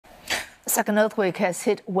Second earthquake has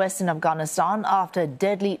hit western Afghanistan after a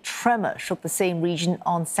deadly tremor shook the same region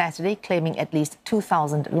on Saturday, claiming at least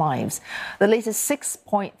 2,000 lives. The latest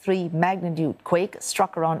 6.3 magnitude quake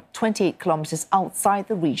struck around 28 kilometres outside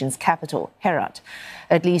the region's capital, Herat.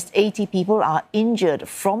 At least 80 people are injured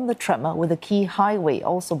from the tremor, with a key highway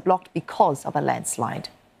also blocked because of a landslide.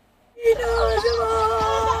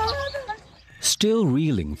 Still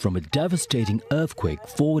reeling from a devastating earthquake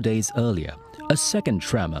 4 days earlier, a second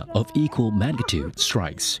tremor of equal magnitude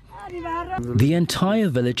strikes. The entire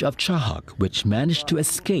village of Chahak, which managed to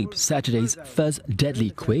escape Saturday's first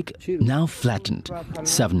deadly quake, now flattened.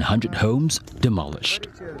 700 homes demolished.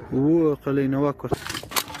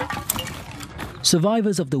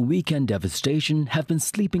 Survivors of the weekend devastation have been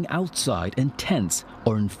sleeping outside in tents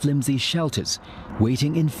or in flimsy shelters,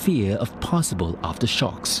 waiting in fear of possible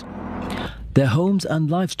aftershocks. Their homes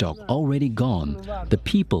and livestock already gone, the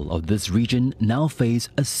people of this region now face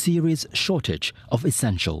a serious shortage of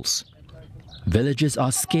essentials. Villagers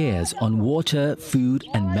are scarce on water, food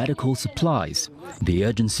and medical supplies, the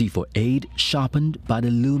urgency for aid sharpened by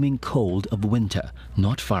the looming cold of winter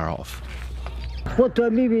not far off.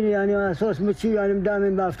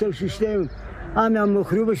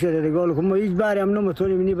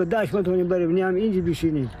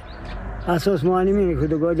 اساس معلمین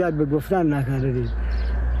خود گاجات به گفتن نکردیم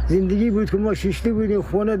زندگی بود که ما شیشتی بودیم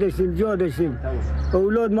خونه داشتیم جا داشتیم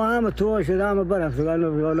اولاد ما هم تو شده هم برفت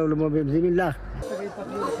ما به زمین لخت.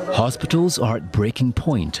 Hospitals are at breaking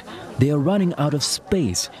point. They are running out of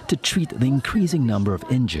space to treat the increasing number of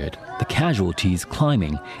injured, the casualties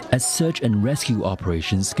climbing as search and rescue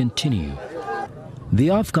operations continue.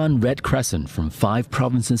 The Afghan Red Crescent from 5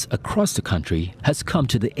 provinces across the country has come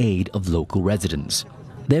to the aid of local residents.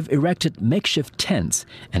 They've erected makeshift tents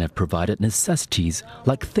and have provided necessities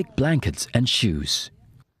like thick blankets and shoes.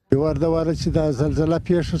 But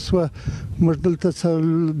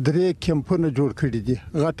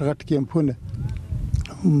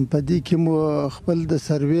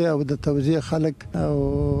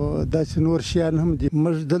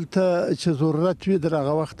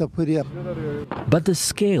the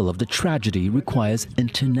scale of the tragedy requires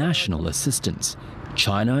international assistance.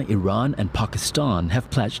 China, Iran and Pakistan have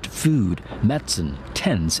pledged food, medicine,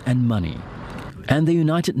 tents and money. And the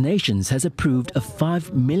United Nations has approved a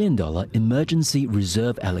 $5 million emergency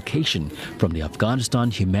reserve allocation from the Afghanistan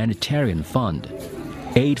Humanitarian Fund.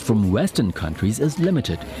 Aid from Western countries is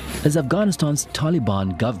limited as Afghanistan's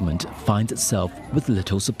Taliban government finds itself with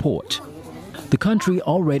little support. The country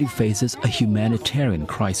already faces a humanitarian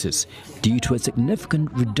crisis due to a significant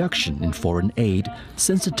reduction in foreign aid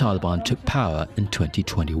since the Taliban took power in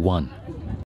 2021.